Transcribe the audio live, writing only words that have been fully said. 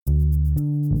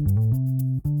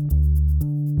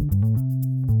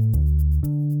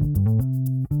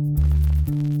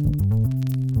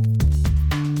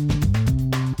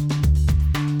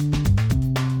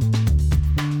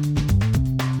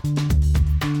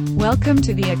Welcome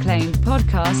to the acclaimed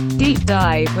podcast, Deep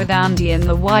Dive with Andy and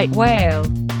the White Whale.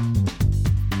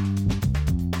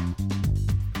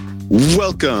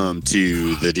 Welcome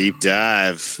to the Deep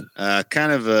Dive.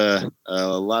 Kind of a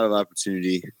lot of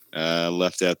opportunity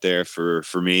left out there for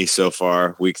me so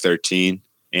far, week 13.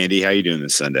 Andy, how you doing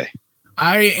this Sunday?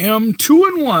 I am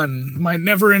 2-1. My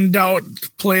never in doubt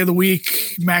play of the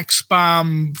week. Max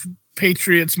Bomb,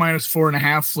 Patriots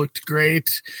 -4.5 looked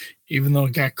great, even though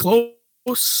it got close.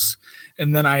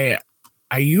 And then I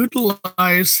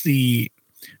utilized the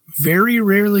very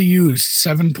rarely used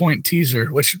 7-point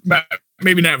teaser, which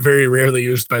maybe not very rarely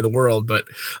used by the world, but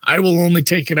I will only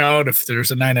take it out if there's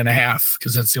a 9.5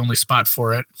 because that's the only spot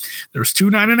for it. There's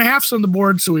 2 9.5s on the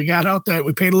board, so we got out that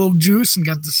we paid a little juice and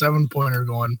got the 7-pointer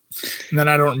going. And then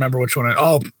I don't remember which one.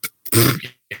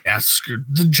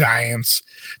 The Giants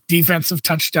defensive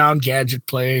touchdown gadget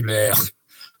play. Blech.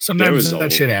 Sometimes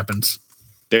that shit happens.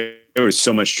 There was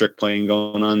so much trick playing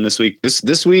going on this week.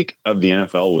 This week of the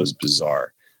NFL was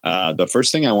bizarre. The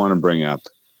first thing I want to bring up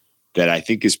that I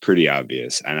think is pretty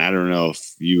obvious, and I don't know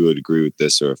if you would agree with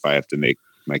this or if I have to make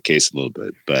my case a little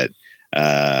bit, but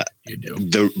you do.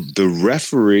 The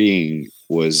refereeing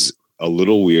was a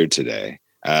little weird today.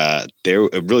 There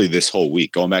really this whole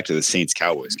week, going back to the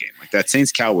Saints-Cowboys game, like that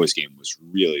Saints-Cowboys game was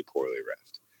really poorly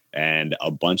reffed, and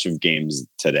a bunch of games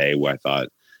today where I thought,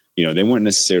 they weren't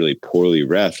necessarily poorly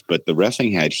reffed, but the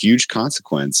reffing had huge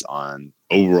consequence on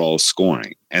overall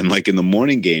scoring. And like in the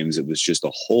morning games, it was just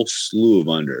a whole slew of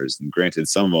unders. And granted,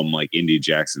 some of them, like Indy,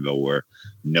 Jacksonville, were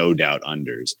no doubt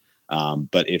unders.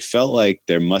 But it felt like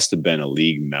there must have been a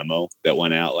league memo that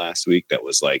went out last week that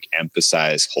was like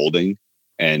emphasize holding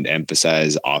and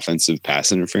emphasize offensive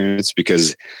pass interference,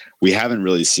 because we haven't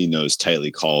really seen those tightly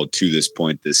called to this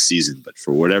point this season. But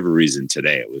for whatever reason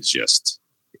today, it was just,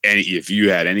 if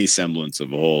you had any semblance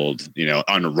of a hold,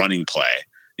 on a running play,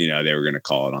 they were going to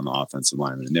call it on the offensive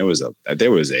line. And there was a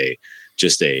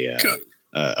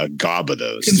gob of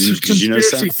those. Did you know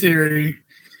conspiracy theory?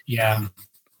 Yeah.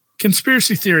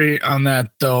 Conspiracy theory on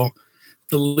that though.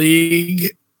 The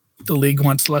league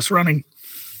wants less running.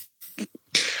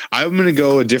 I'm going to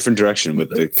go a different direction with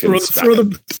the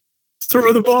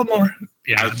throw the ball more.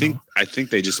 Yeah, I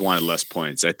think they just wanted less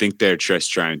points. I think they're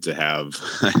just trying to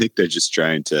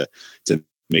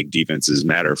make defenses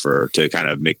matter to kind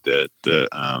of make the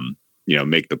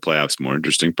make the playoffs more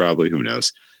interesting. Probably, who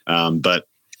knows? But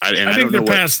I think they're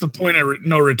past the point of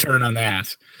no return on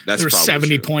that. There were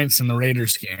 70 points in the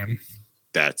Raiders game.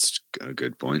 That's a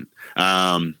good point.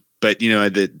 But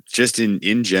just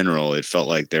in general, it felt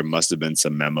like there must have been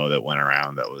some memo that went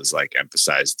around that was like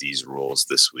emphasized these rules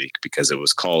this week because it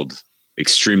was called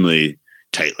extremely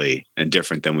tightly and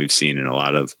different than we've seen in a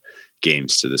lot of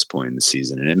games to this point in the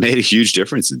season. And it made a huge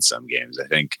difference in some games. I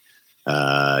think,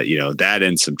 that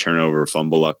and some turnover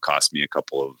fumble luck cost me a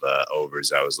couple of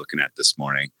overs I was looking at this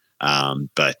morning.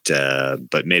 But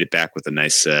made it back with a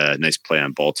nice play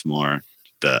on Baltimore.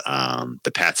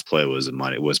 The Pats play was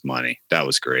money. That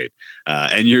was great.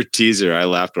 And your teaser, I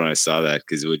laughed when I saw that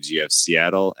because you have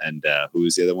Seattle and who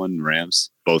was the other one?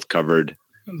 Rams both covered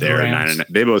their 9.5.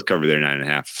 They both covered their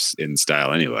 9.5 in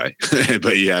style anyway,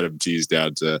 but you had them teased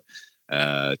out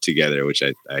together, which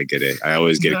I get it. I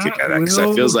always get a kick out of that because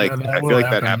I feel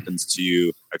like that happens to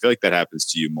you. I feel like that happens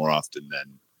to you more often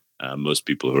than most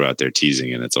people who are out there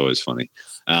teasing, and it's always funny.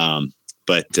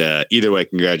 But either way,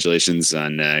 congratulations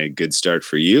on a good start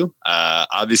for you.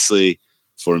 Obviously,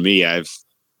 for me,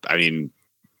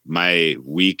 my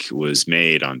week was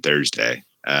made on Thursday.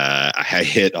 I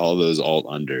hit all those alt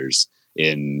unders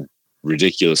in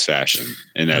ridiculous fashion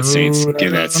in that Saints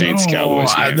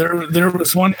Cowboys game. There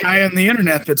was one guy on the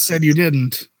internet that said you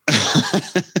didn't.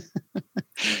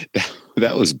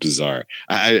 That was bizarre.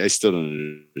 I still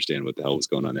don't understand what the hell was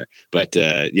going on there. But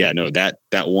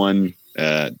that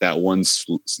one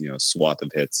swath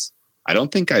of hits. I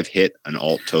don't think I've hit an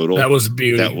alt total. That was a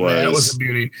beauty. That was a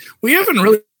beauty. We haven't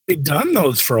really done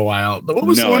those for a while. What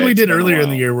was the one we did earlier in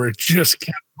the year where it just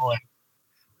kept going?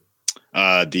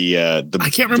 I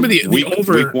can't remember the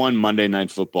week 1 Monday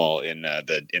Night Football in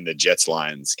the Jets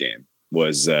Lions game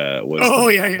was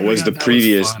the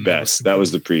previous best. That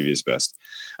was the previous best.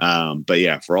 But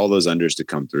yeah, for all those unders to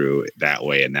come through that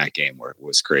way in that game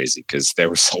was crazy because there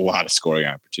was a lot of scoring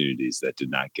opportunities that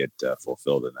did not get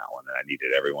fulfilled in that one, and I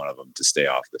needed every one of them to stay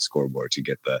off the scoreboard to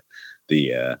get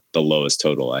the lowest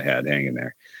total I had hanging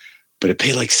there. But it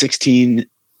paid like 16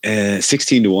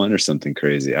 to 1 or something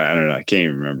crazy. I don't know. I can't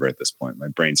even remember at this point. My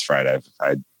brain's fried.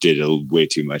 I did way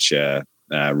too much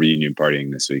reunion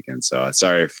partying this weekend. So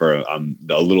sorry for I'm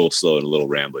a little slow and a little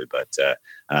rambly, but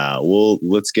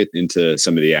let's get into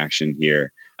some of the action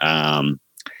here.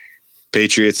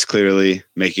 Patriots clearly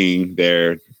making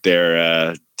their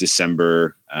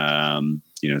December,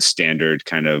 standard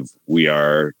kind of, we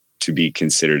are to be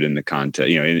considered in the contest,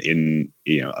 in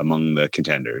among the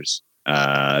contenders.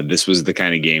 This was the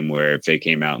kind of game where if they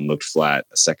came out and looked flat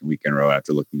a second week in a row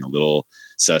after looking a little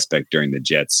suspect during the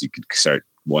Jets, you could start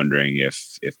wondering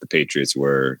if the Patriots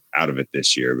were out of it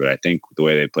this year. But I think the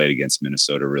way they played against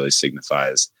Minnesota really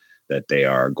signifies that they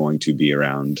are going to be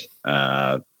around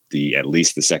at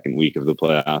least the second week of the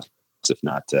playoffs, if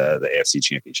not the AFC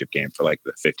Championship game for like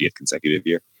the 50th consecutive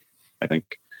year, I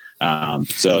think.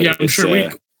 So yeah, I'm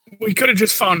sure we could have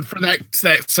just found for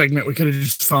that segment. We could have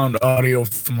just found audio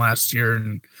from last year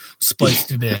and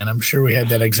spliced it in. I'm sure we had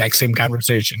that exact same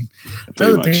conversation.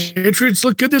 The Patriots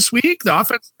look good this week. The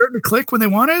offense is starting to click when they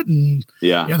want it, and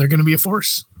they're going to be a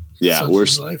force. Yeah, we're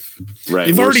life. Right.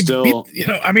 They've already beat.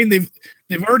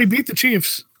 They've already beat the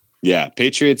Chiefs. Yeah,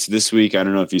 Patriots this week. I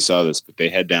don't know if you saw this, but they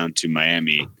head down to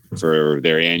Miami for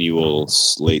their annual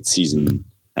late season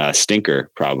stinker,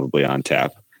 probably on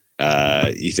tap.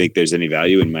 You think there's any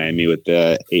value in Miami with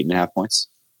the 8.5 points?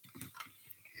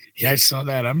 Yeah, I saw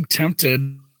that. I'm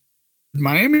tempted.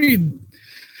 Miami, a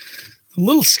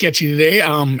little sketchy today.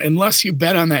 Unless you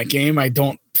bet on that game, I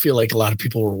don't feel like a lot of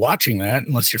people were watching that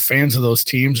unless you're fans of those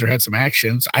teams or had some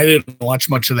actions. I didn't watch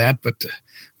much of that, but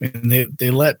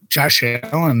they let Josh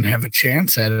Allen have a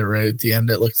chance at it right at the end,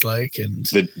 it looks like. And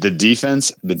the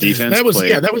defense that was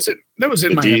played, that was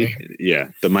in Miami.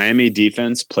 The Miami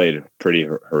defense played pretty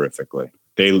horrifically.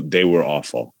 They were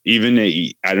awful. Even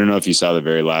I don't know if you saw the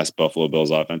very last Buffalo Bills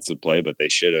offensive play, but they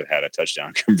should have had a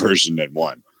touchdown conversion at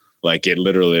one. Like it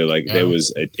literally,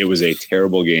 it was a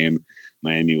terrible game.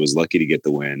 Miami was lucky to get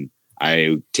the win.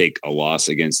 I take a loss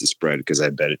against the spread because I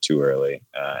bet it too early.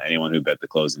 Anyone who bet the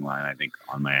closing line, I think,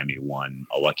 on Miami won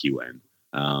a lucky win.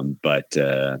 But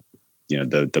the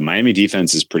Miami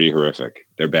defense is pretty horrific.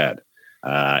 They're bad,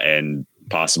 and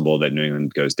possible that New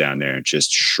England goes down there and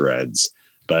just shreds.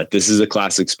 But this is a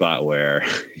classic spot where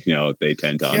they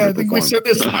tend to underperform. I think we said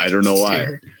this. I don't know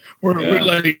why. We're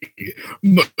like,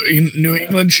 New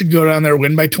England should go down there,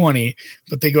 win by 20,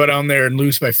 but they go down there and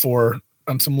lose by 4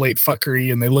 on some late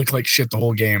fuckery, and they look like shit the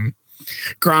whole game.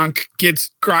 Gronk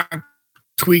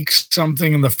tweaks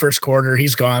something in the first quarter.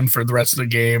 He's gone for the rest of the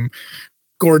game.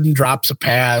 Gordon drops a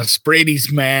pass.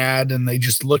 Brady's mad, and they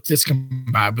just look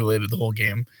discombobulated the whole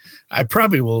game. I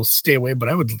probably will stay away, but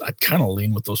I'd kind of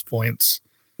lean with those points.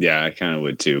 Yeah, I kind of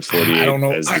would too. 48. I don't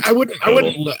know. I wouldn't.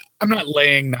 I'm not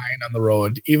laying 9 on the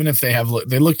road, even if they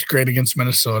looked great against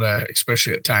Minnesota,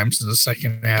 especially at times in the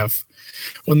second half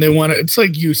when they wanted. It's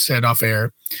like you said off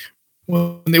air.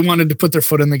 When they wanted to put their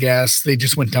foot in the gas, they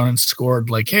just went down and scored.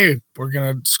 Like, hey, we're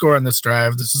gonna score on this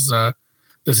drive. This is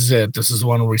it. This is the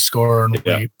one where we score and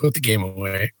we put the game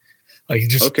away. Like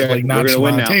just like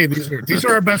nonchalant. Hey, these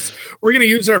are our best. We're gonna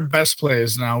use our best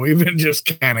plays now. We've been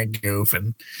just kind of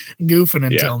goofing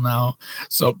until now.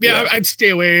 So I'd stay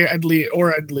away. I'd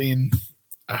lean.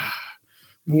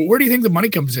 Where do you think the money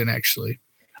comes in? Actually,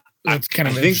 that's kind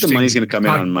of. I think the money's gonna come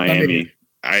in on Miami.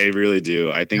 I really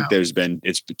do. I think there's been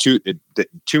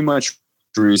too much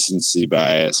recency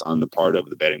bias on the part of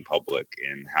the betting public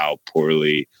in how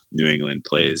poorly New England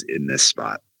plays in this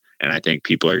spot. And I think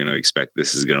people are going to expect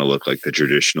this is going to look like the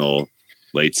traditional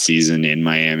late season in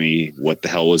Miami. What the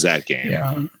hell was that game?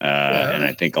 And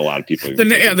I think a lot of people. The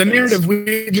narrative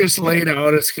we just laid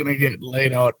out is going to get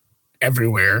laid out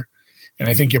everywhere. And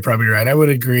I think you're probably right. I would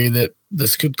agree that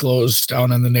this could close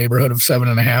down in the neighborhood of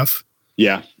 7.5.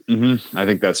 Yeah. Mm-hmm. I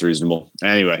think that's reasonable.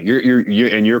 Anyway,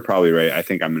 you're probably right. I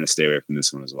think I'm going to stay away from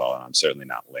this one as well. And I'm certainly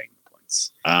not laying the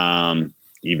points.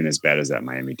 Even as bad as that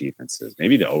Miami defense is.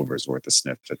 Maybe the over is worth a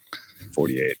sniff at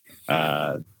 48.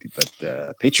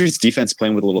 But Patriots defense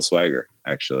playing with a little swagger,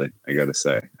 actually, I got to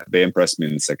say. They impressed me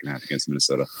in the second half against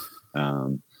Minnesota.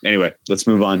 Anyway, let's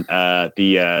move on.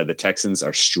 The Texans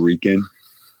are streaking.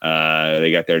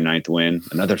 They got their 9th win.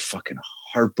 Another fucking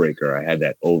heartbreaker. I had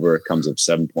that over. It comes up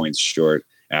 7 points short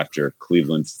after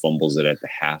Cleveland fumbles it at the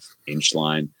half-inch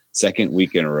line. Second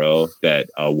week in a row that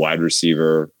a wide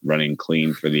receiver running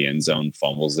clean for the end zone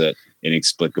fumbles it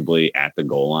inexplicably at the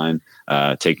goal line,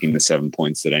 taking the 7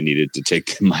 points that I needed to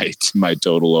take my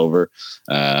total over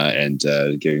and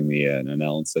giving me an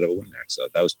L instead of a win there. So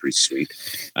that was pretty sweet.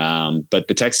 But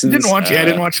the Texans... I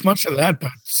didn't watch much of that,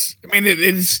 but I mean, it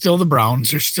is still the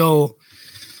Browns. They're still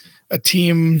a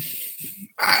team...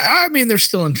 I mean, they're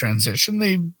still in transition.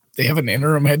 They have an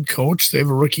interim head coach. They have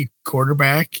a rookie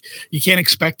quarterback. You can't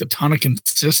expect a ton of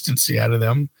consistency out of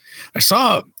them. I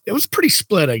saw it was pretty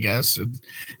split, I guess.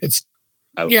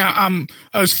 I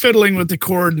was fiddling with the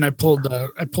cord and I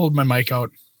pulled my mic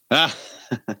out.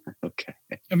 Okay.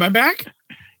 Am I back?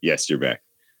 Yes, you're back.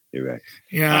 You're back.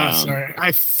 Yeah, sorry.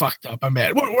 I fucked up. I'm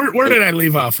bad. Where did I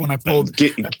leave off when I pulled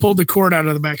the cord out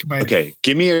of the back of my Okay,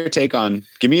 give me your take on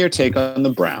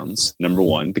the Browns, number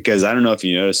one, because I don't know if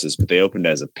you noticed this, but they opened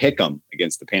as a pick'em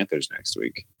against the Panthers next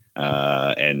week.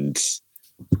 And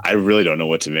I really don't know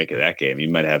what to make of that game. You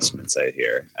might have some insight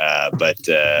here.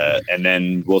 And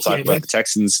then we'll talk about the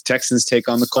Texans. Texans take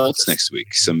on the Colts next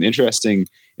week. Some interesting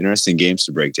games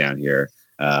to break down here.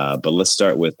 But let's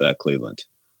start with Cleveland.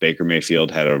 Baker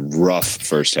Mayfield had a rough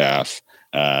first half.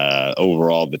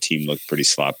 Overall, the team looked pretty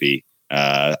sloppy.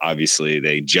 Obviously,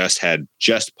 they just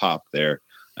popped their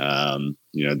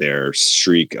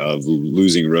streak of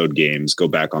losing road games, go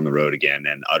back on the road again,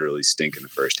 and utterly stink in the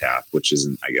first half, which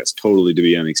isn't, I guess, totally to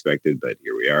be unexpected, but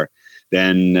here we are.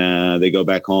 Then they go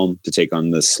back home to take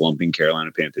on the slumping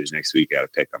Carolina Panthers next week. Got to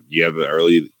pick them. You have an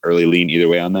early lean either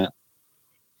way on that?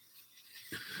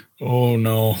 Oh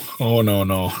no!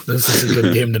 This is a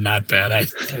good game to not bet. I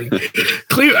think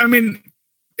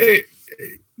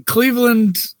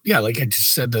Cleveland. Yeah, like I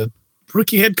just said, the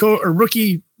rookie head coach or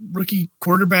rookie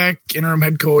quarterback, interim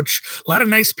head coach. A lot of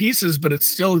nice pieces, but it's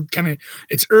still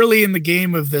it's early in the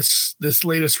game of this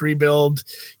latest rebuild.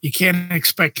 You can't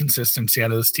expect consistency out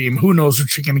of this team. Who knows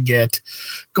what you're going to get?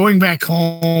 Going back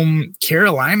home,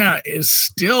 Carolina is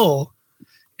still,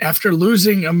 after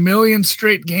losing a million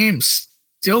straight games,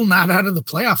 still not out of the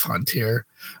playoff hunt here.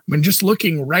 I mean, just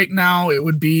looking right now, it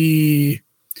would be,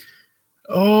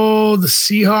 the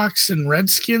Seahawks and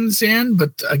Redskins in.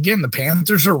 But again, the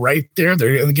Panthers are right there.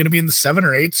 They're going to be in the 7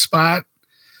 or 8 spot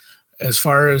as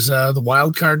far as the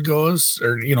wild card goes,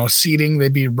 or, seeding.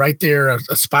 They'd be right there,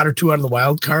 a spot or two out of the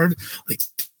wild card. Like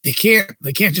they can't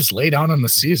just lay down on the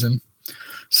season.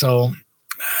 So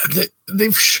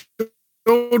they've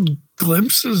showed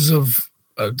glimpses of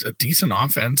a decent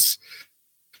offense.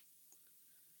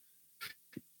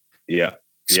 Yeah.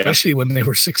 Especially when they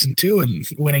were 6-2 and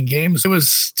winning games.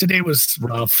 Today was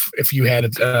rough. If you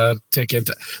had a ticket,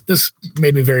 this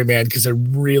made me very mad because I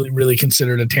really, really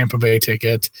considered a Tampa Bay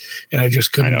ticket, and I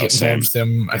just couldn't get involved with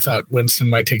them. I thought Winston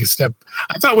might take a step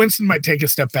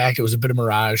back. It was a bit of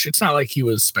mirage. It's not like he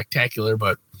was spectacular,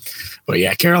 but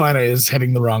yeah, Carolina is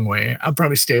heading the wrong way. I'll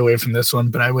probably stay away from this one,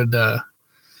 but I would.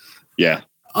 Yeah.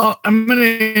 I'm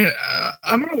gonna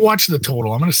watch the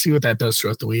total. I'm gonna see what that does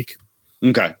throughout the week.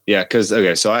 Okay. Yeah.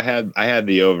 So I had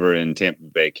the over in Tampa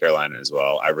Bay, Carolina as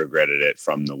well. I regretted it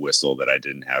from the whistle that I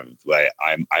didn't have.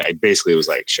 I basically was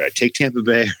like, should I take Tampa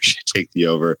Bay or should I take the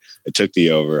over? I took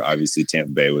the over. Obviously,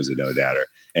 Tampa Bay was a no-doubter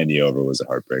and the over was a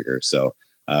heartbreaker. So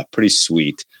pretty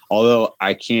sweet. Although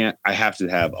I have to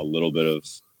have a little bit of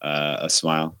a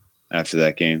smile after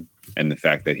that game. And the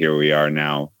fact that here we are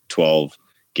now 12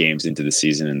 games into the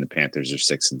season and the Panthers are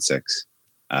 6-6.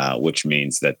 Which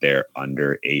means that they're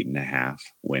under 8.5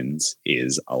 wins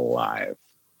is alive.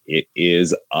 It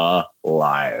is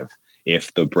alive.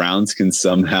 If the Browns can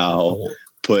somehow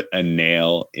put a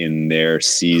nail in their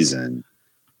season,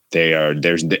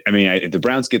 if the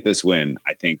Browns get this win,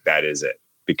 I think that is it,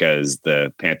 because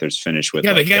the Panthers finish with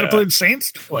they got to play the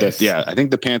Saints twice. I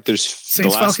think the Panthers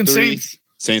Saints, Falcons,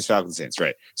 Saints,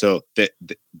 right? So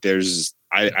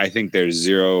I think there's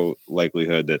zero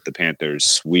likelihood that the Panthers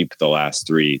sweep the last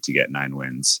 3 to get 9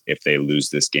 wins if they lose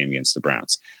this game against the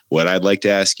Browns. What I'd like to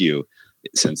ask you,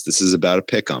 since this is about a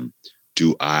pick'em,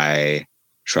 do I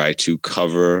try to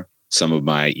cover some of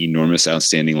my enormous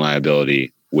outstanding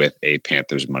liability with a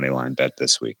Panthers money line bet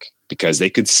this week? Because they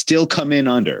could still come in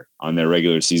under on their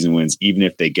regular season wins, even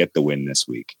if they get the win this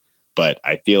week. But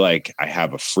I feel like I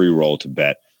have a free roll to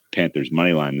bet Panthers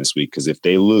money line this week, because if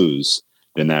they lose,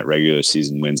 then that regular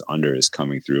season wins under is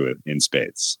coming through in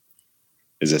spades.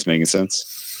 Is this making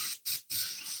sense?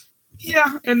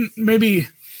 Yeah, and maybe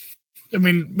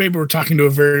we're talking to a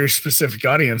very specific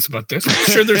audience about this. I'm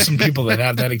sure there's some people that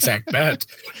have that exact bet.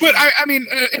 But I mean,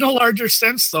 in a larger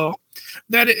sense, though,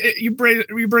 that you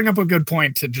bring up a good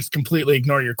point to just completely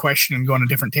ignore your question and go on a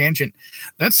different tangent.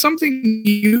 That's something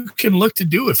you can look to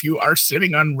do if you are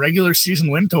sitting on regular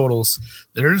season win totals.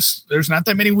 There's not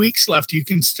that many weeks left. You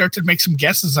can start to make some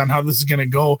guesses on how this is going to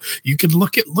go. You can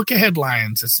look ahead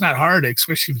lines. It's not hard,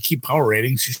 especially if you keep power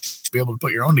ratings. You should be able to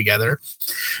put your own together.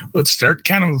 Let's start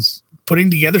kind of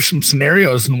putting together some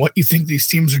scenarios and what you think these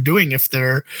teams are doing if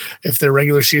their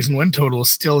regular season win total is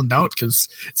still in doubt, because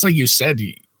it's like you said,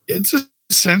 it's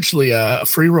essentially a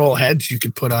free roll hedge you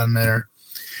could put on there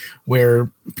where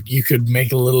you could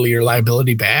make a little of your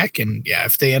liability back. And yeah,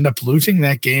 if they end up losing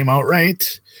that game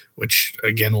outright, which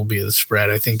again will be the spread,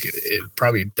 I think it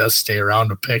probably does stay around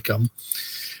to pick them.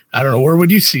 I don't know. Where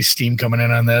would you see steam coming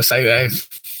in on this? I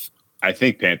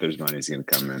think Panthers money is going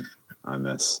to come in on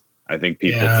this. I think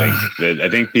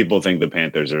people think the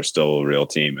Panthers are still a real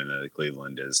team and that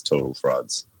Cleveland is total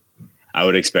frauds. I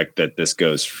would expect that this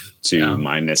goes to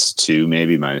 -2,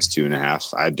 maybe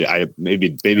 -2.5. Maybe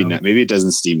not. Maybe it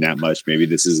doesn't seem that much. Maybe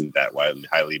this isn't that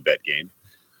highly bet game.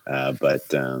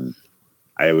 But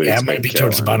I would. It might be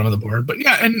towards the bottom of the board. But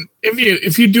yeah, and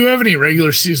if you do have any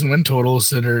regular season win totals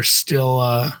that are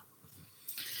still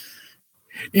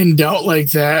in doubt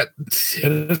like that,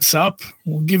 hit us up.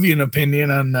 We'll give you an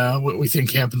opinion on what we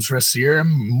think happens the rest of the year.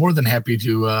 I'm more than happy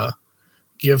to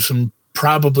give some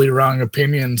probably wrong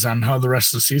opinions on how the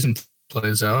rest of the season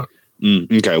plays out.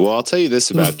 Okay, well, I'll tell you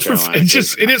this about Carolina.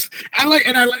 It is. I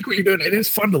like what you're doing. It is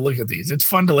fun to look at these. It's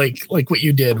fun to like what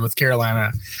you did with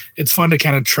Carolina. It's fun to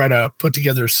kind of try to put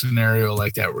together a scenario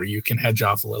like that where you can hedge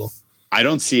off a little. I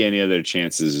don't see any other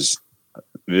chances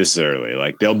this early.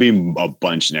 Like there'll be a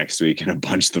bunch next week and a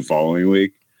bunch the following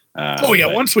week.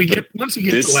 Once we get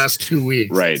the last 2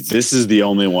 weeks, right? This is the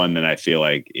only one that I feel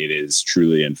like it is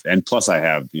truly, and plus I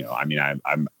have,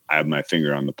 I have my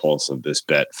finger on the pulse of this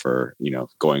bet for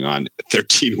going on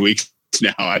 13 weeks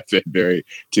now. I've been very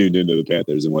tuned into the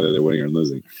Panthers and whether they're winning or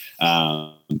losing.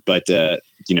 But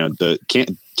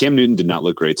Cam Newton did not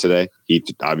look great today. He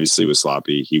obviously was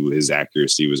sloppy. His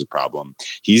accuracy was a problem.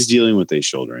 He's dealing with a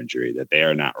shoulder injury that they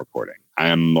are not reporting. I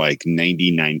am like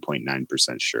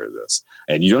 99.9% sure of this.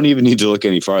 And you don't even need to look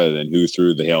any farther than who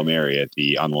threw the Hail Mary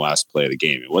on the last play of the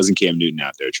game. It wasn't Cam Newton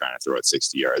out there trying to throw it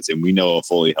 60 yards. And we know a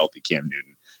fully healthy Cam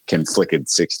Newton can flick it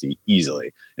 60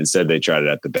 easily. Instead, they tried it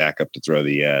at the backup to throw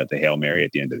the Hail Mary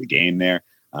at the end of the game there.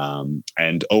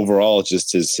 And overall,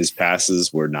 just his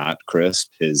passes were not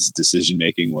crisp. His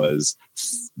decision-making was,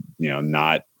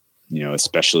 not,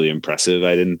 especially impressive,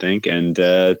 I didn't think. And,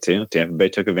 Tampa Bay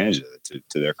took advantage of it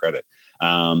to their credit.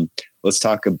 Let's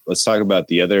talk about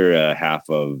the other half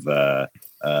of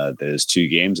those two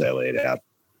games I laid out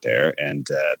there. And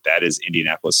that is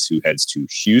Indianapolis, who heads to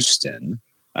Houston.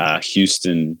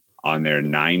 Houston on their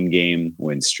 9-game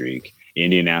win streak.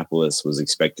 Indianapolis was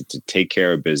expected to take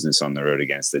care of business on the road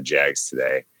against the Jags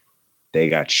today. They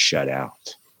got shut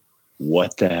out.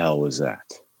 What the hell was that?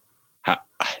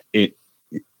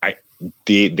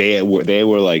 They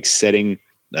were like setting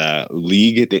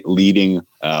leading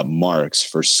marks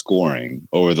for scoring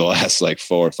over the last like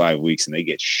 4 or 5 weeks, and they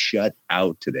get shut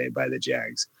out today by the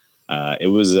Jags. It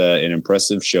was an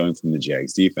impressive showing from the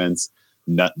Jags defense.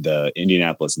 The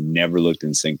Indianapolis never looked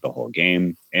in sync the whole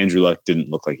game. Andrew Luck didn't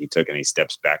look like he took any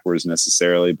steps backwards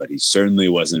necessarily, but he certainly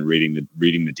wasn't reading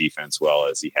the defense well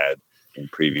as he had in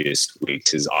previous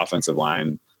weeks. His offensive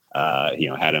line,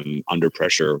 had him under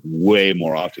pressure way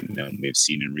more often than we've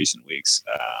seen in recent weeks.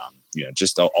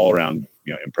 Just all around,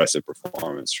 impressive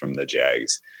performance from the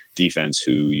Jags defense,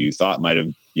 who you thought might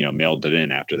have, mailed it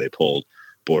in after they pulled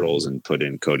Bortles and put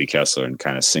in Cody Kessler and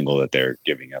kind of single that they're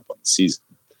giving up on the season.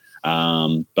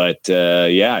 It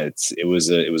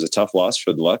was a tough loss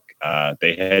for the Luck.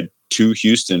 They head to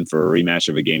Houston for a rematch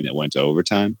of a game that went to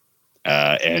overtime,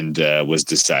 and was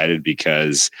decided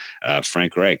because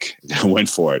Frank Reich went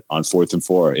for it on 4th and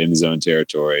 4 in his own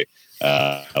territory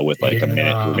with like a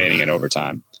minute remaining in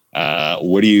overtime.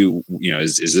 What do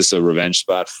is this a revenge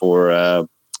spot for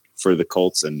the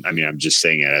Colts? And I mean, I'm just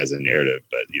saying it as a narrative,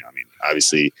 but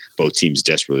obviously both teams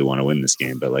desperately want to win this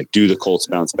game, but like, do the Colts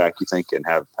bounce back, you think, and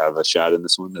have a shot in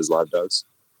this one as live dogs?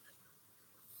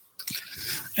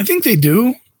 I think they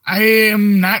do. I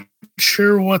am not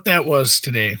sure what that was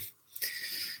today.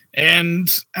 And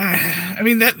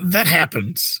that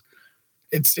happens.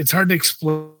 It's hard to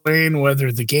explain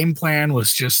whether the game plan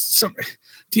was just some.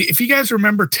 If you guys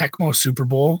remember Tecmo Super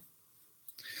Bowl,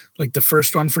 like the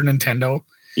first one for Nintendo,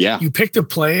 yeah, you picked a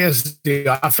play as the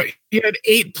offense. You had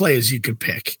 8 plays you could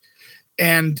pick,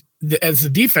 and as the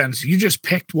defense, you just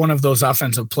picked one of those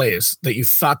offensive plays that you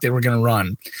thought they were going to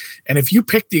run. And if you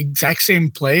picked the exact same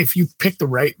play, if you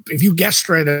guessed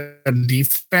right on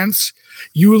defense,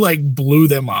 you like blew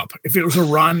them up. If it was a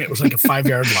run, it was like a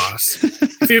 5-yard loss.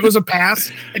 If it was a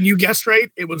pass and you guessed right,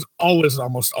 it was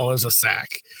almost always a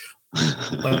sack.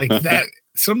 Like that.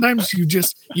 Sometimes you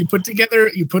put together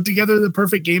the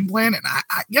perfect game plan, and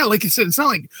I like I said, it's not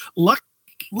like Luck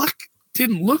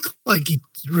didn't look like he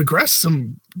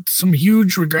regressed some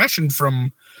huge regression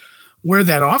from where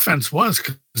that offense was,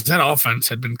 because that offense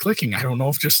had been clicking. I don't know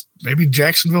if just maybe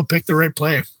Jacksonville picked the right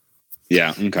play.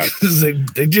 Yeah, okay.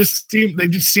 they just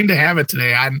seem to have it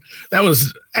today. That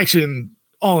was actually,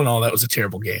 all in all, that was a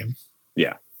terrible game.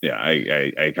 Yeah,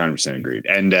 I 100% agreed.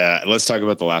 And let's talk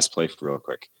about the last play real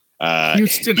quick.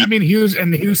 Houston. What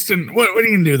are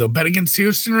you gonna do though? Bet against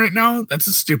Houston right now? That's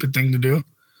a stupid thing to do.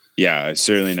 Yeah,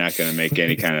 certainly not going to make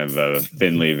any kind of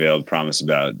thinly veiled promise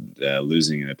about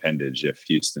losing an appendage if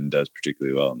Houston does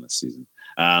particularly well in this season.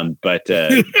 But at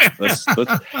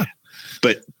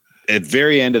the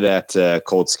very end of that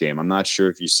Colts game, I'm not sure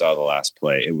if you saw the last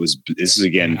play. This is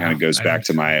again kind of goes back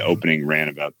to my opening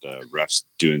rant about the refs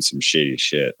doing some shady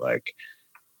shit. Like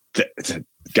the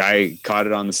guy caught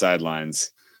it on the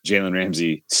sidelines. Jalen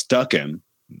Ramsey stuck him,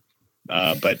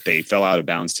 but they fell out of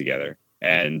bounds together.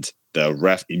 And the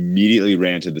ref immediately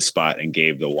ran to the spot and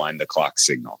gave the wind the clock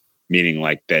signal, meaning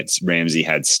like that Ramsey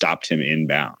had stopped him in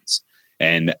bounds.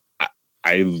 And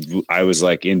I was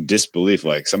like in disbelief,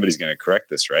 like somebody's going to correct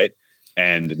this, right?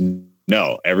 And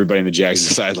no, everybody in the Jags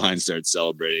sideline started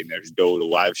celebrating. There's go to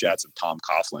live shots of Tom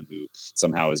Coughlin, who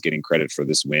somehow is getting credit for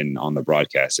this win on the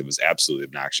broadcast. It was absolutely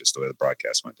obnoxious the way the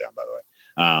broadcast went down, by the way.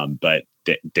 But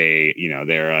they,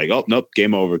 they're like, oh, nope,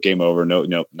 game over.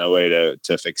 No way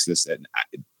to fix this. And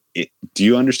do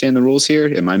you understand the rules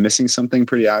here? Am I missing something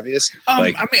pretty obvious? I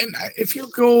mean,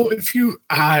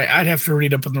 I'd have to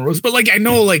read up on the rules, but like, I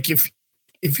know, like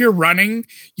if you're running,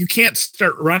 you can't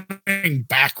start running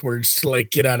backwards to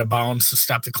like get out of bounds to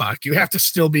stop the clock. You have to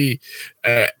still be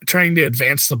trying to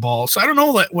advance the ball. So I don't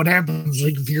know what happens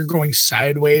like if you're going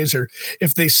sideways or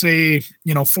if they say,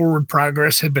 forward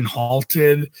progress had been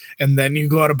halted and then you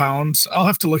go out of bounds. I'll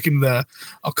have to look into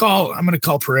I'm going to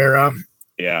call Pereira.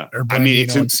 Yeah.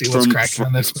 Brandon, and see what's cracking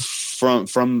on this.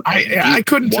 I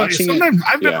couldn't tell you. Sometimes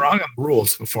I've been wrong on the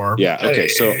rules before. Yeah. Okay.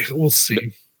 So we'll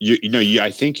see. I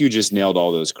think you just nailed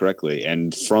all those correctly.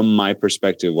 And from my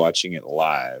perspective, watching it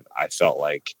live, I felt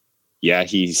like, yeah,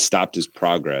 he stopped his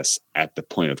progress at the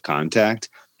point of contact,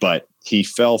 but he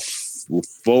fell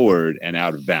forward and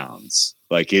out of bounds.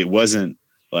 Like it wasn't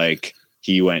like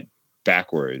he went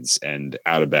backwards and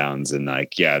out of bounds. And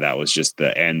like, yeah, that was just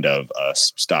the end of a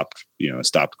stopped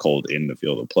cold in the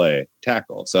field of play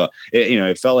tackle. So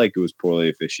it felt like it was poorly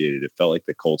officiated. It felt like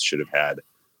the Colts should have had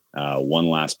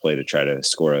one last play to try to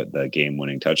score the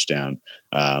game-winning touchdown.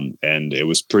 And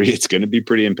it's going to be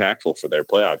pretty impactful for their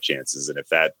playoff chances. And if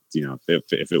that,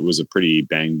 if it was a pretty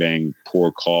bang,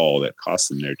 poor call that cost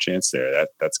them their chance there,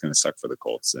 that's going to suck for the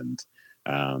Colts. And,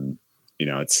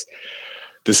 it's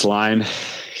this line,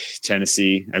 Houston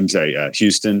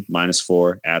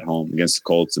 -4 at home against the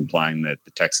Colts, implying that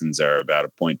the Texans are about a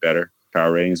point better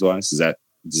power ratings wise. Does that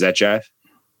jive?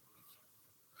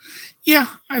 Yeah,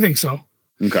 I think so.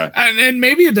 Okay. And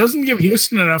maybe it doesn't give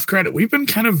Houston enough credit. We've been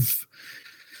kind of,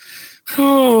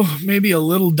 maybe a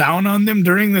little down on them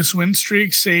during this win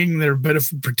streak, saying they're a bit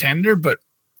of a pretender, but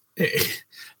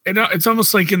it's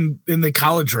almost like in the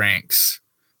college ranks,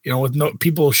 with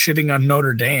people shitting on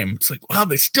Notre Dame. It's like, wow,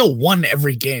 they still won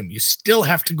every game. You still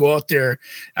have to go out there.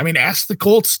 I mean, ask the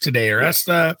Colts today or ask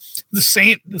the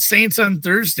Saints on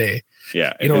Thursday.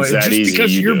 Yeah. Just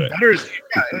because you're better.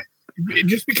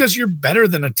 Just because you're better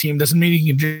than a team doesn't mean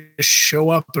you can just show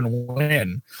up and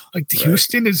win. Like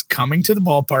Houston is coming to the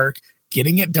ballpark,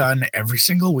 getting it done every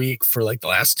single week for like the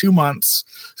last 2 months.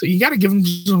 So you got to give them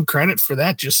some credit for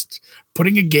that. Just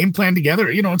putting a game plan together.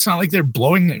 It's not like they're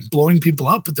blowing people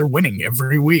up, but they're winning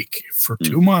every week for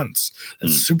 2 months.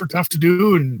 It's super tough to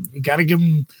do. And you got to give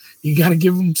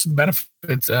them some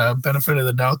benefit of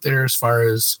the doubt there, as far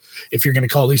as if you're going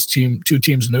to call these two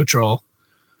teams neutral.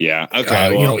 Yeah.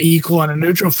 Okay. Equal on a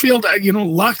neutral field.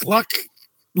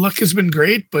 Luck has been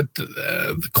great, but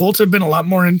the Colts have been a lot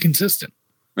more inconsistent.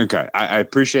 Okay. I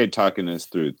appreciate talking us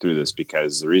through this,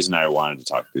 because the reason I wanted to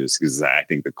talk through this is I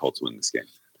think the Colts win this game.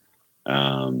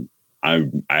 I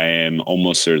am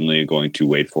almost certainly going to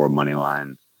wait for a money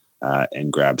line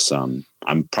and grab some.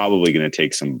 I'm probably going to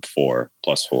take some +4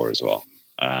 as well.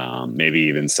 Maybe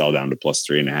even sell down to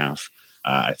 +3.5.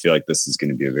 I feel like this is going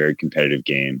to be a very competitive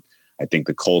game. I think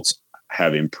the Colts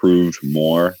have improved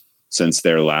more since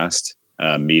their last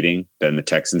meeting than the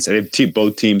Texans.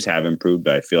 Both teams have improved,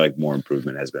 but I feel like more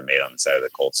improvement has been made on the side of the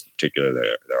Colts, particularly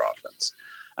their offense.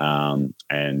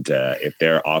 And if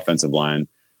their offensive line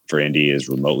for Indy is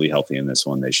remotely healthy in this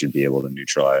one, they should be able to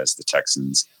neutralize the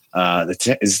Texans.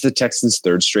 Is the Texans'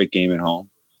 third straight game at home,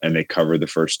 and they cover the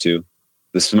first two?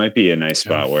 This might be a nice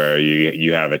spot where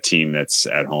you have a team that's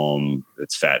at home,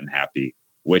 that's fat and happy,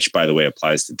 which, by the way,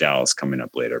 applies to Dallas coming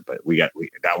up later. But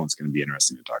that one's going to be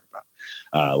interesting to talk about.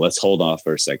 Let's hold off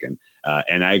for a second.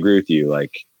 And I agree with you.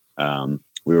 Like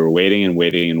we were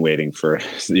waiting for,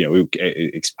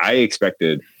 I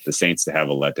expected the Saints to have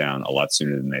a letdown a lot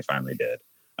sooner than they finally did.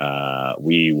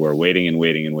 We were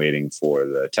waiting for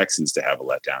the Texans to have a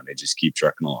letdown. They just keep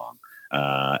trucking along.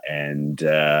 And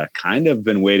kind of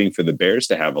been waiting for the Bears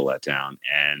to have a letdown,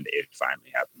 and it finally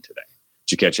happened today.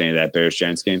 Did you catch any of that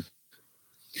Bears-Giants game?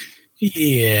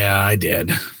 Yeah, I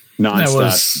did.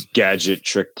 nonstop gadget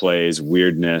trick plays,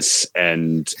 weirdness,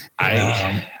 and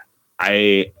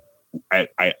I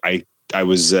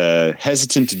was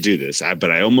hesitant to do this,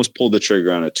 but I almost pulled the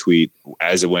trigger on a tweet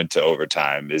as it went to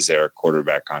overtime. Is there a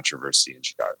quarterback controversy in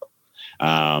Chicago?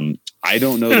 I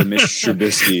don't know that Mitch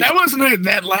Trubisky. That wasn't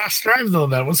that last drive though.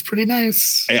 That was pretty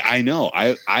nice. I know.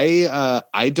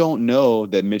 I don't know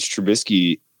that Mitch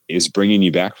Trubisky is bringing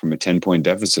you back from a 10-point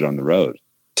deficit on the road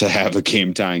to have a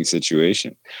game tying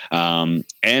situation. And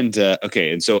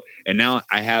now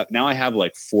I have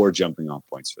like 4 jumping off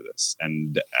points for this.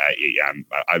 And I'm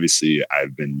obviously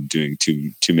I've been doing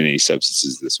too many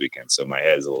substances this weekend, so my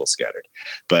head is a little scattered.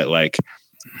 But like,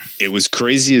 it was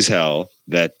crazy as hell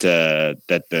that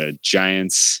the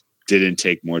Giants didn't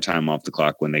take more time off the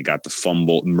clock when they got the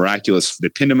fumble. Miraculous. They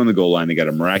pinned him on the goal line. They got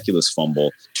a miraculous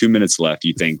fumble. 2 minutes left.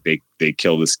 You think they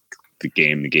kill the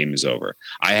game. The game is over.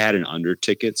 I had an under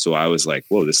ticket, so I was like,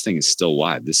 whoa, this thing is still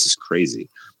live. This is crazy.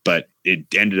 But it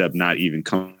ended up not even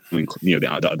coming.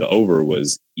 The over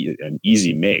was an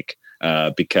easy make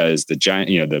because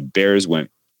the Bears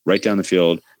went right down the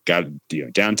field, got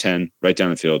down 10, right down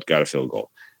the field, got a field goal.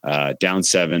 Down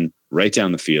 7, right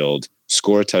down the field,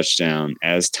 score a touchdown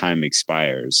as time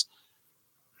expires.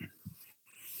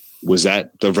 Was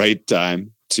that the right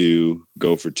time to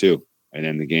go for 2 and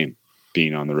end the game,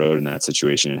 being on the road in that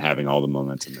situation and having all the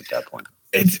momentum at that point?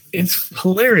 It's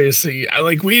hilarious. We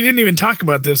didn't even talk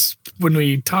about this when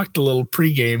we talked a little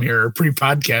pregame here or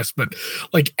pre-podcast, but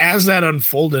like as that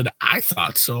unfolded, I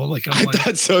thought so. I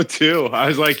thought so too. I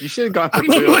was like, you should have gone for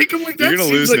 2. I'm like, you're gonna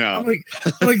lose now.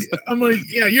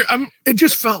 It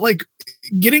just felt like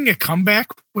getting a comeback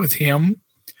with him.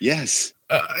 Yes.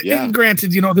 And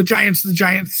granted, the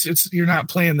Giants. You're not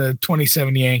playing the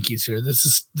 27 Yankees here. This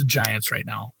is the Giants right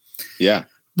now. Yeah,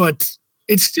 but.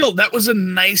 It's still, that was a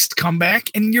nice comeback,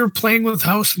 and you're playing with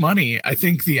house money. I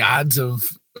think the odds of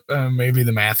maybe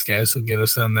the math guys will get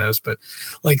us on this, but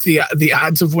like the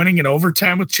odds of winning in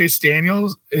overtime with Chase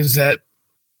Daniels is that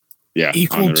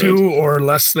equal to or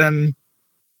less than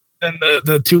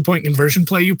the 2-point conversion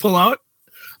play you pull out.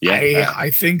 Yeah,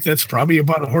 I think that's probably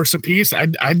about a horse apiece.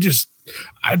 I'd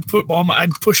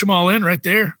push them all in right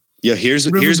there. Yeah, here's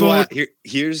why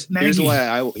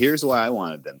I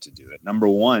wanted them to do it. Number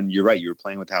one, you're right. You were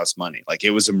playing with house money. Like, it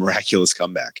was a miraculous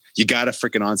comeback. You got a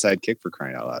freaking onside kick, for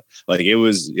crying out loud. Like, it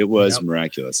was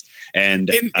miraculous. And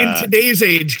in today's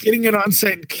age, getting an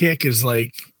onside kick is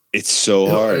like, it's so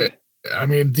hard. I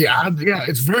mean,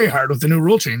 it's very hard with the new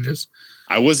rule changes.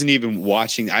 I wasn't even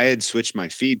watching. I had switched my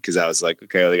feed because I was like,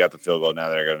 okay, they got the field goal. Now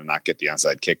they're going to not get the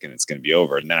onside kick and it's going to be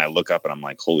over. And then I look up and I'm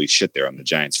like, holy shit, they're on the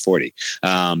Giants 40.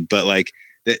 But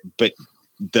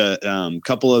the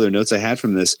couple other notes I had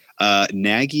from this,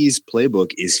 Nagy's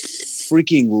playbook is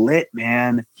freaking lit,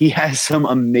 man. He has some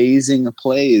amazing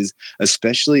plays,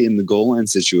 especially in the goal line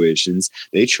situations.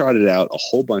 They trotted out a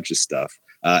whole bunch of stuff.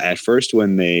 At first,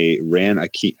 when they ran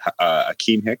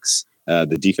Akeem Hicks,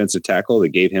 the defensive tackle, they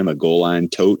gave him a goal line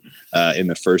tote in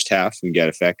the first half and got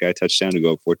a fat guy touchdown to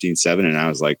go 14-7. And I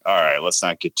was like, all right, let's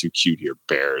not get too cute here,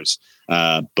 Bears.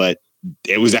 But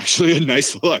it was actually a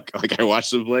nice look. Like, I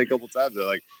watched them play a couple times. They're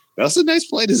like, that's a nice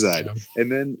play design. Yeah.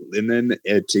 And then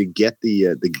to get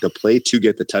the play to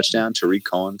get the touchdown, Tariq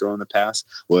Cohen throwing the pass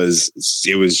was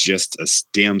just a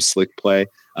damn slick play.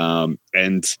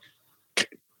 And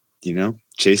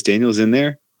Chase Daniels in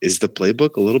there. Is the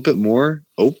playbook a little bit more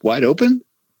wide open?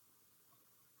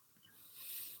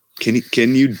 Can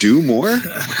you do more?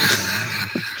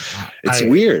 It's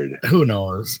weird. Who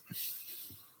knows?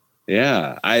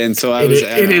 Yeah, it is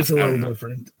a little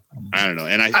different. I don't know,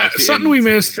 and something we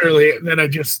missed earlier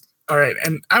that all right,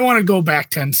 and I want to go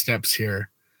back 10 steps here,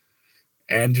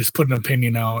 and just put an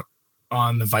opinion out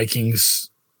on the Vikings.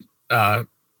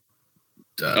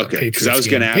 Okay, because I was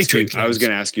going to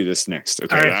ask you this next.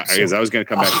 Okay, right, I was going to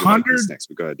come back to this next.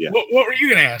 But go ahead. Yeah. What were you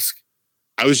going to ask?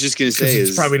 I was just going to say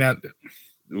it's probably not.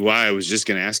 Why I was just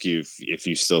going to ask you if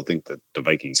you still think that the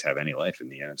Vikings have any life in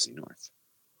the NFC North.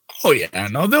 Oh yeah,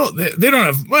 no, they don't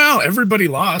have. Well, everybody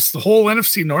lost. The whole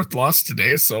NFC North lost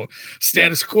today, so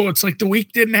status quo. It's like the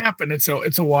week didn't happen. It's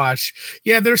a wash.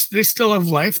 Yeah, they still have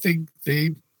life. They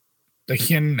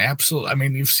can absolutely. I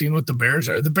mean, you've seen what the Bears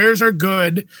are. The Bears are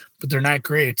good, but they're not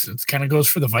great. It kind of goes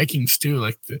for the Vikings too.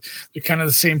 Like they're kind of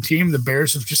the same team. The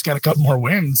Bears have just got a couple more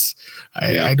wins.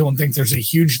 I don't think there's a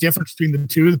huge difference between the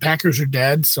two. The Packers are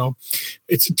dead, so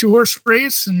it's a 2-horse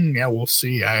race, and yeah, we'll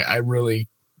see. I really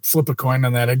flip a coin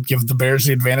on that. I'd give the Bears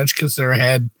the advantage because they're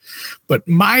ahead. But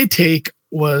my take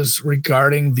was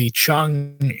regarding the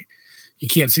Chung. You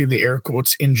can't see the air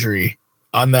quotes injury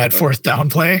on that fourth down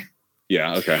play.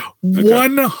 Yeah. Okay.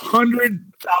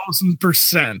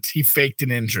 100,000% he faked an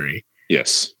injury.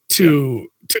 Yes. To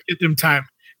get them time.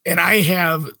 And I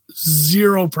have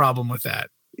zero problem with that.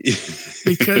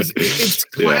 Because it's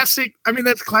classic. I mean,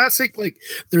 that's classic. Like,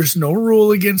 there's no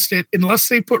rule against it unless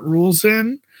they put rules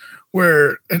in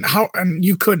where and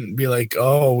you couldn't be like,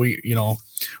 oh, we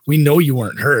know you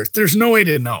weren't hurt. There's no way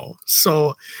to know.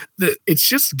 So it's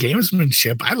just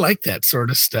gamesmanship. I like that sort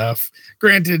of stuff.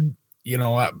 Granted,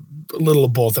 a little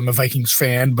of both. I'm a Vikings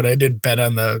fan, but I did bet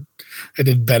on the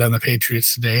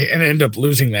Patriots today and ended up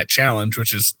losing that challenge,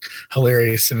 which is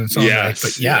hilarious in its own right.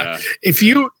 But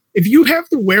if you have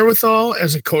the wherewithal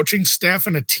as a coaching staff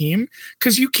and a team,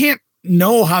 because you can't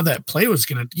know how that play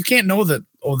you can't know that,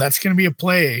 oh, that's going to be a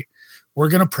play. We're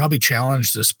going to probably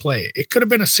challenge this play. It could have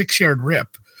been a 6-yard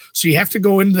rip. So you have to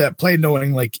go into that play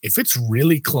knowing, like, if it's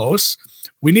really close,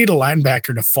 we need a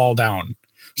linebacker to fall down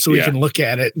so we can look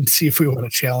at it and see if we want to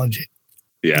challenge it.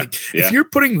 Yeah. If you're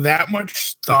putting that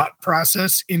much thought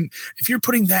process in, if you're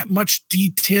putting that much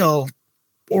detail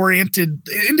oriented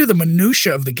into the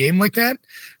minutia of the game like that,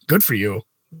 good for you.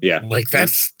 Yeah. Like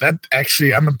that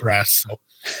actually, I'm impressed. So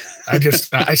I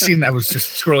seen that, was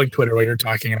just scrolling Twitter while you're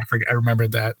talking, and I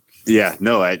remembered that. Yeah,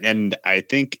 no, I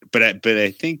think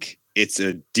it's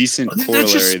a decent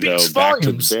corollary though. Back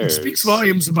to the Bears. It speaks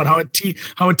volumes about how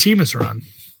a team is run.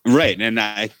 Right, and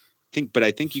I think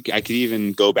I could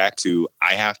even go back to,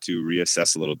 I have to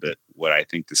reassess a little bit what I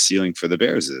think the ceiling for the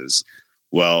Bears is.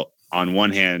 Well, on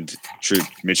one hand,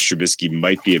 Mitch Trubisky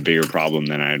might be a bigger problem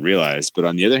than I had realized, but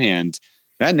on the other hand,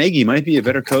 Matt Nagy might be a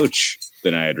better coach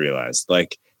than I had realized.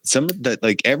 Like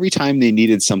every time they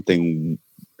needed something,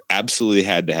 absolutely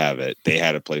had to have it, they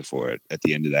had to play for it at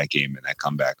the end of that game and that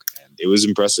comeback, and it was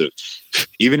impressive.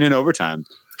 Even in overtime,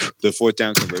 the 4th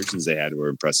down conversions they had were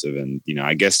impressive. And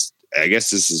I guess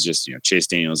this is just, Chase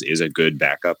Daniels is a good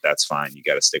backup. That's fine. You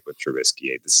got to stick with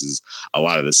Trubisky. A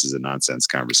lot of this is a nonsense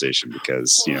conversation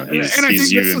because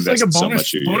he's invested so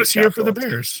much bonus year for the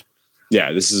Bears.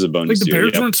 Yeah, this is a bonus. Like, the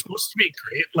Bears weren't supposed to be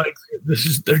great. Like,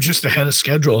 they're just ahead of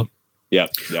schedule.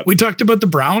 Yep. We talked about the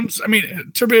Browns. I mean,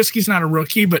 Trubisky's not a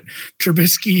rookie, but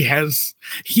Trubisky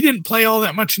he didn't play all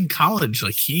that much in college.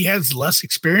 Like, he has less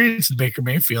experience than Baker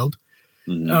Mayfield.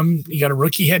 Mm-hmm. You got a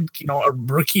rookie head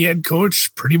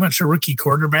coach, pretty much a rookie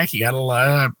quarterback. You got a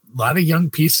lot of young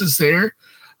pieces there.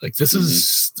 Like, this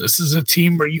is a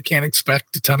team where you can't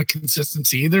expect a ton of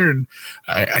consistency either. And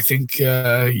I think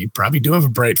you probably do have a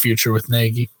bright future with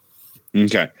Nagy.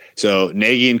 Okay. So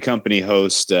Nagy and company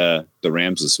host the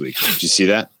Rams this week. Did you see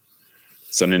that?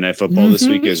 Sunday Night Football this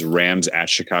week is Rams at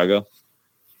Chicago.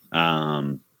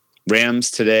 Rams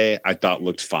today, I thought,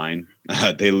 looked fine.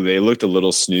 They looked a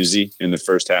little snoozy in the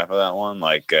first half of that one.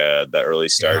 Like, the early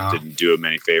start didn't do them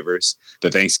many favors. The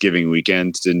Thanksgiving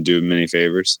weekend didn't do them many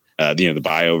favors. The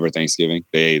bye over Thanksgiving,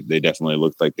 they definitely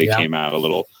looked like they came out a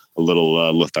little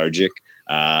lethargic.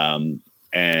 And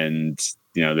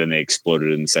then they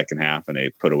exploded in the second half, and they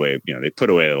put away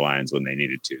the Lions when they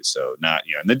needed to. So and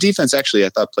the defense actually, I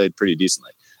thought, played pretty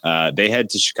decently. They head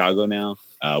to Chicago now.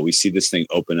 We see this thing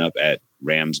open up at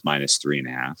Rams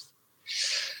 -3.5.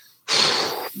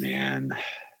 Man,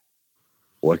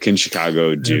 what can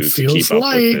Chicago do to keep up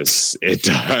with this? It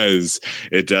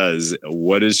does.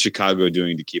 What is Chicago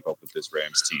doing to keep up with this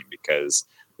Rams team? Because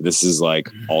this is like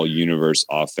all universe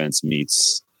offense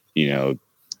meets, the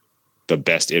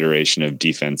best iteration of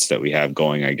defense that we have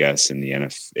going, I guess, in the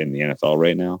NFL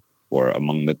right now, or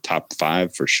among the top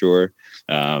 5 for sure.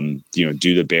 Do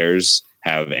the Bears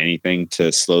have anything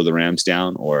to slow the Rams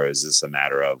down, or is this a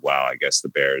matter of, wow, I guess the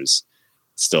Bears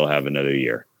still have another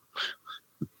year?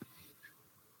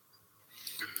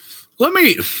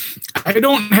 I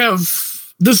don't have,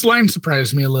 this line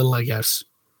surprised me a little, I guess.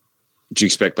 Did you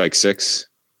expect like 6?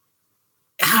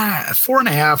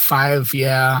 4.5, 5.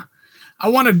 Yeah. I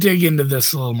want to dig into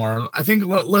this a little more. I think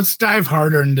let's dive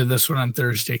harder into this one on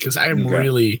Thursday, because I'm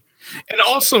really, and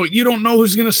also you don't know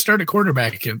who's going to start a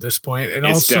quarterback at this point. And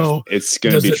it's going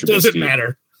to be Trubisky. Does it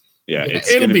matter? Yeah,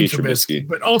 it'll be Trubisky.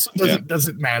 But also, does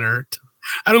it matter?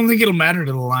 I don't think it'll matter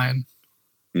to the line.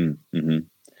 Mm-hmm.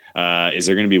 Is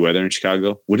there going to be weather in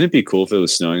Chicago? Wouldn't it be cool if it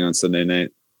was snowing on Sunday night?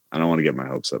 I don't want to get my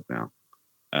hopes up now.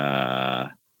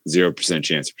 0%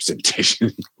 chance of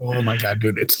precipitation. Oh my God,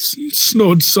 dude. It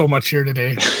snowed so much here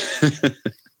today.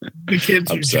 The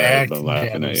kids are jacked. I'm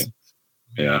laughing at you.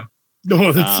 Yeah.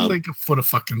 No, that's like a foot of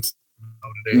fucking snow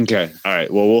today. Okay. All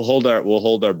right. Well, we'll hold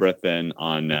our breath then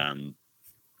on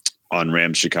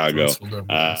Rams Chicago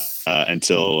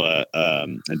until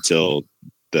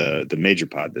the major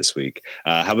pod this week.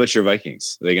 How about your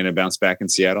Vikings? Are they going to bounce back in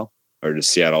Seattle, or does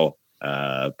Seattle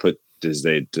put do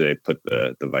they put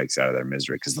the Vikes out of their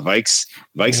misery? Because the Vikes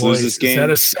lose this game. Is that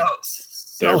a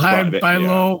sell high, buy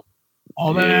low,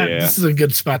 all that? Yeah. This is a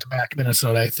good spot to back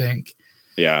Minnesota, I think.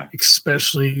 Yeah.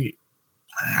 Especially,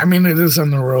 I mean, it is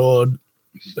on the road,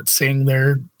 but saying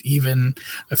they're even,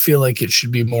 I feel like it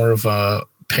should be more of a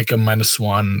pick 'em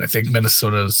 -1. I think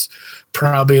Minnesota's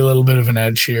probably a little bit of an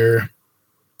edge here.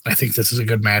 I think this is a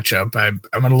good matchup. I'm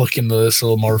going to look into this a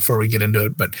little more before we get into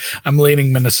it, but I'm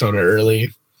leaning Minnesota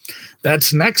early.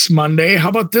 That's next Monday. How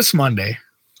about this Monday?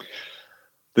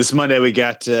 This Monday, we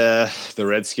got the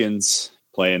Redskins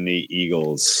playing the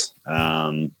Eagles.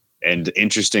 And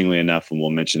interestingly enough, and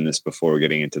we'll mention this before we're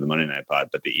getting into the Monday Night Pod,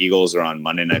 but the Eagles are on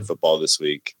Monday Night Football this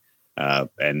week.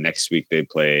 And next week, they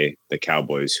play the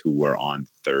Cowboys, who were on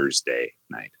Thursday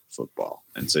Night Football.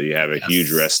 And so you have a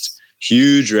huge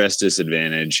rest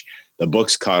disadvantage. The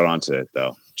books caught onto it,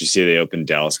 though. Did you see they opened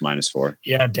Dallas -4?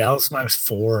 Yeah, Dallas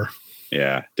 -4.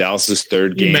 Yeah, Dallas's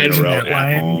third game in a row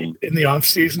at home. In the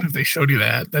offseason, if they showed you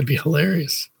that'd be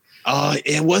hilarious.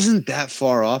 It wasn't that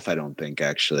far off, I don't think,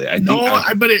 actually. I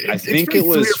think it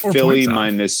was Philly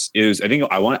minus. It was.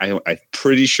 I'm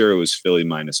pretty sure it was Philly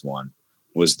 -1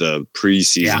 was the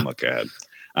preseason look ahead.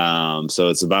 So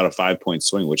it's about a 5-point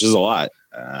swing, which is a lot.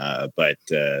 But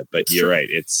you're right.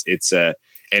 It's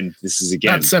and this is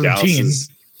again not 17.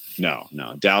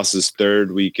 Dallas's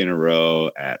third week in a row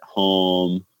at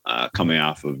home. Coming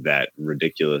off of that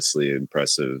ridiculously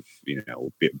impressive,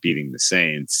 beating the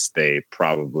Saints, that's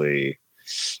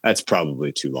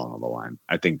probably too long of a line.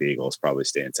 I think the Eagles probably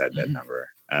stay inside that number.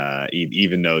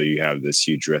 Even though you have this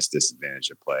huge rest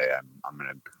disadvantage at play, I'm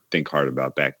going to think hard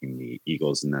about backing the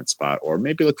Eagles in that spot, or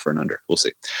maybe look for an under. We'll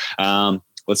see.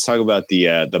 Let's talk about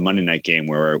the Monday night game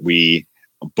where we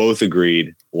both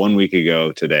agreed 1 week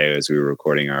ago today, as we were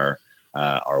recording our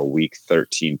Week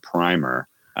 13 primer.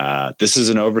 This is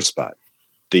an over spot.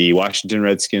 The Washington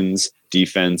Redskins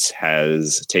defense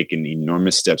has taken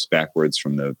enormous steps backwards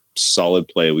from the solid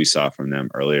play we saw from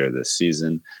them earlier this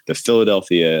season. The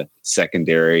Philadelphia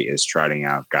secondary is trotting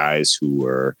out guys who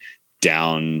were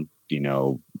down,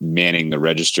 manning the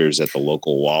registers at the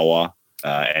local Wawa,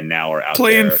 and now are out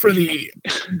playing there for the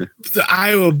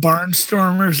Iowa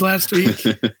Barnstormers last week.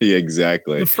 Yeah,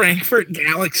 exactly. The Frankfurt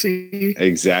Galaxy.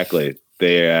 Exactly.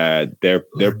 They're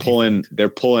pulling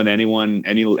any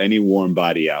warm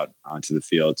body out onto the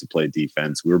field to play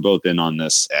defense. We were both in on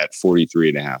this at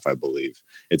 43.5, I believe.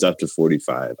 It's up to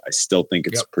 45. I still think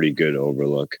it's a pretty good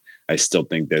overlook. I still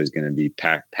think there's going to be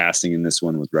passing in this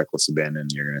one with reckless abandon.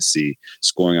 You're going to see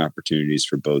scoring opportunities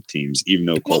for both teams, even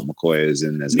though Colt McCoy is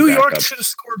in as a New backup. York should have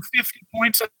scored 50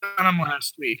 points on them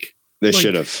last week. They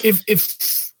should have.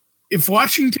 If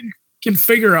Washington can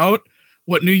figure out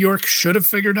what New York should have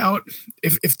figured out,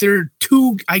 if they're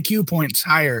 2 IQ points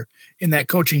higher in that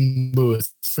coaching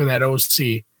booth for that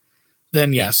OC,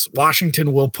 then yes,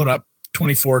 Washington will put up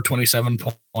 24, 27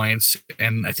 points,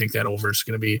 and I think that over is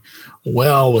going to be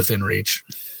well within reach.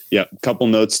 Yeah, a couple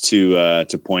notes to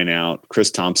point out. Chris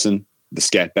Thompson, the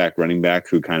scat back running back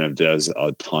who kind of does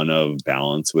a ton of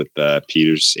balance with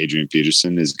Adrian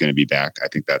Peterson, is going to be back. I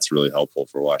think that's really helpful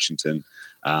for Washington.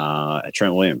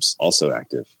 Trent Williams also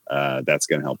active. That's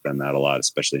going to help them out a lot,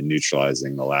 especially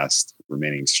neutralizing the last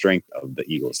remaining strength of the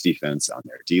Eagles defense on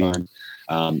their D-line.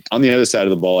 On the other side of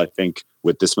the ball, I think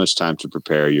with this much time to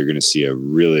prepare, you're going to see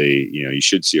you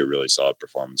should see a really solid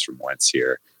performance from Wentz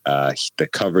here. The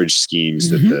coverage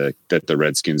schemes that the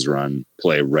Redskins run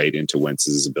play right into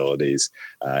Wentz's abilities,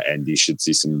 and you should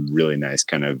see some really nice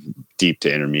kind of deep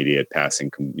to intermediate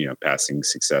passing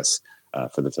success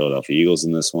for the Philadelphia Eagles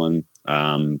in this one.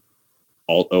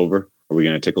 Alt over. Are we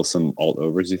going to tickle some alt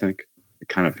overs, you think? It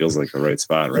kind of feels like the right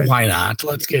spot, right? Why not?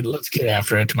 Let's get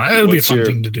after it tomorrow. It'll be a fun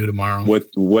thing to do tomorrow.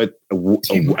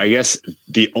 I guess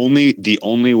the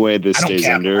only way this stays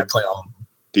under,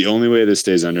 the only way this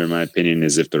stays under, in my opinion,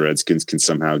 is if the Redskins can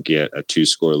somehow get a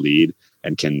 2-score lead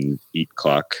and can eat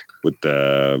clock with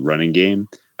the running game.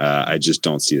 I just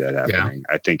don't see that happening.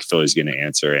 Yeah. I think Philly's going to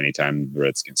answer anytime the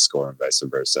Redskins score and vice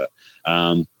versa.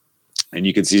 And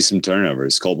you can see some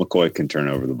turnovers. Colt McCoy can turn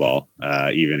over the ball,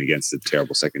 even against a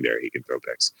terrible secondary. He can throw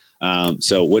picks.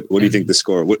 So what do you think the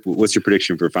score? What's your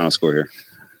prediction for final score here?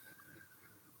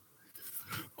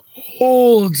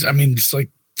 It's like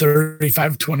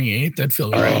 35-28. That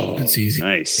feels right. That's easy.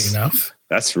 Nice enough.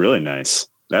 That's really nice.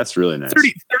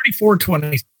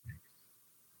 34-20.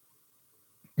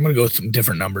 I'm going to go with some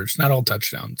different numbers, not all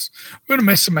touchdowns. I'm going to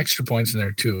miss some extra points in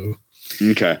there too.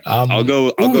 Okay. I'll go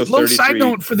 33. Side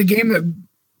note for the game that.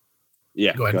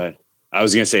 Yeah. Go ahead. I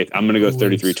was going to say, I'm going to go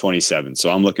 33-27. So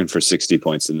I'm looking for 60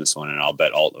 points in this one, and I'll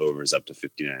bet alt overs up to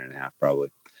 59.5 probably.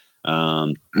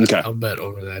 Okay. I'll bet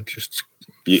over that. Just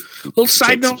You- little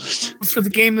side note for the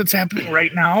game that's happening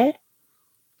right now.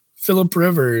 Philip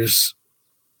Rivers,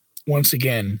 once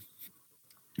again,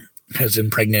 has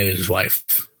impregnated his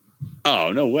wife.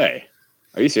 Oh, no way.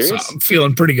 Are you So serious? I'm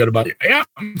feeling pretty good about it. Yeah,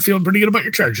 I'm feeling pretty good about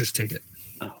your Chargers ticket.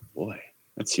 Oh boy,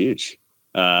 that's huge.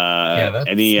 That's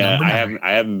I number 9.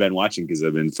 haven't been watching because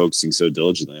I've been focusing so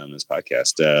diligently on this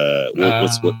podcast. What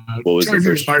was the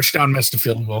Chargers first? marched down, missed a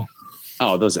field goal.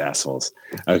 Oh, those assholes.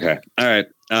 Okay. All right.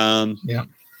 Yeah.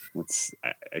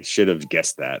 I should have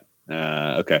guessed that.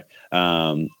 Okay.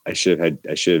 I should have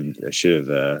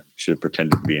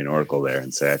pretended to be an oracle there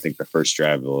and say I think the first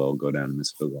drive will go down and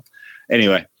miss field goal.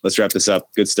 Anyway, let's wrap this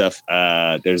up. Good stuff.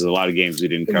 There's a lot of games we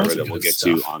didn't cover that we'll get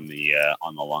to on the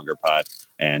longer pod,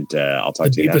 and I'll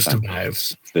talk to you deepest that of time.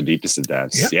 dives. The deepest of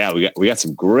dives. Yep. Yeah, we got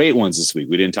some great ones this week.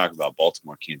 We didn't talk about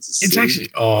Baltimore, Kansas City.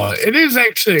 It is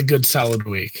actually a good solid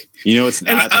week. You know what's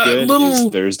not good is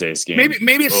Thursday's game.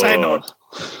 Maybe a side note.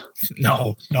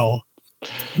 No.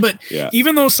 But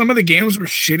even though some of the games were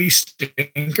shitty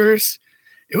stinkers,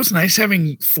 it was nice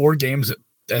having 4 games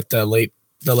at the late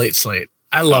slate.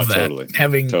 I love that.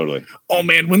 Totally. Oh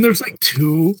man, when there's like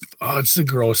 2, it's the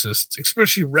grossest.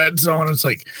 Especially red zone. It's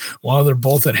like, well, they're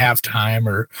both at halftime,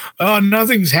 or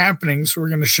nothing's happening, so we're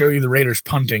going to show you the Raiders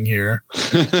punting here.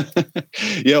 It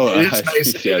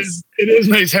is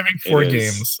nice having 4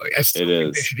 games. Like I still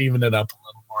think they should even it up a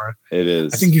little more. It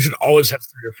is. I think you should always have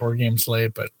 3 or 4 games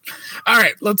slate. But all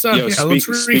right, let's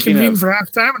reconvene for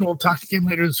halftime, and we'll talk again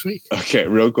later this week. Okay,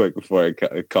 real quick before I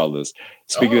call this.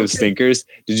 Speaking of stinkers,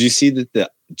 did you see that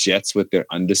the Jets with their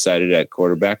undecided at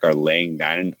quarterback are laying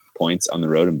 9 points on the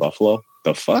road in Buffalo?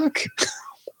 The fuck?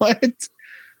 What?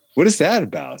 What is that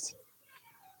about?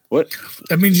 What?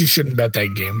 That means you shouldn't bet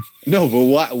that game. No,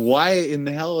 but why in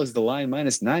the hell is the line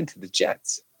 -9 to the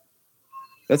Jets?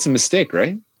 That's a mistake,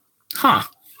 right? Huh.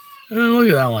 Look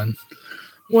at that one.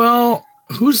 Well,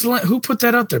 who put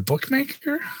that out there?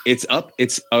 Bookmaker? It's up.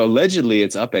 It's allegedly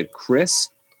it's up at Chris.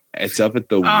 It's up at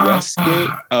the Westgate.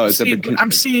 It's up at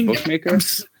I'm seeing Bookmaker.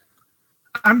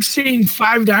 I'm seeing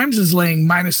 5 Dimes is laying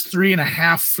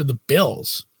 -3.5 for the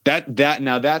Bills.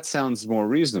 That sounds more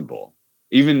reasonable.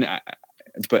 Even,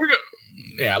 but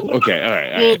yeah. Okay. All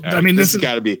right. Well, all right. I mean, this has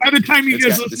got to be. By the time you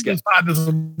guys listen to this pod, this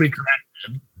will be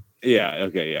corrected. Yeah.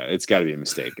 Okay. Yeah. It's got to be a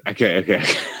mistake. Okay.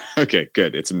 Okay.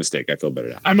 Good. It's a mistake. I feel better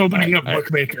now. I'm opening up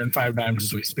Bookmaker and 5 Dimes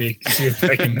as we speak. See if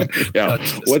I can.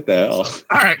 What the hell?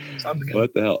 All right.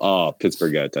 What the hell? Oh,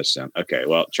 Pittsburgh got a touchdown. Okay.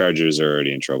 Well, Chargers are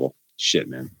already in trouble. Shit,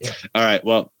 man. Yeah. All right.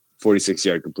 Well,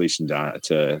 46-yard completion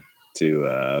to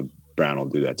Brown will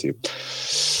do that too.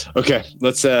 Okay.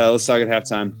 Let's talk at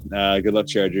halftime. Good luck,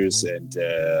 Chargers, and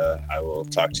I will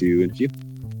talk to you in a few.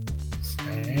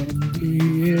 San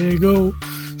Diego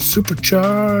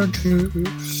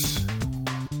Superchargers.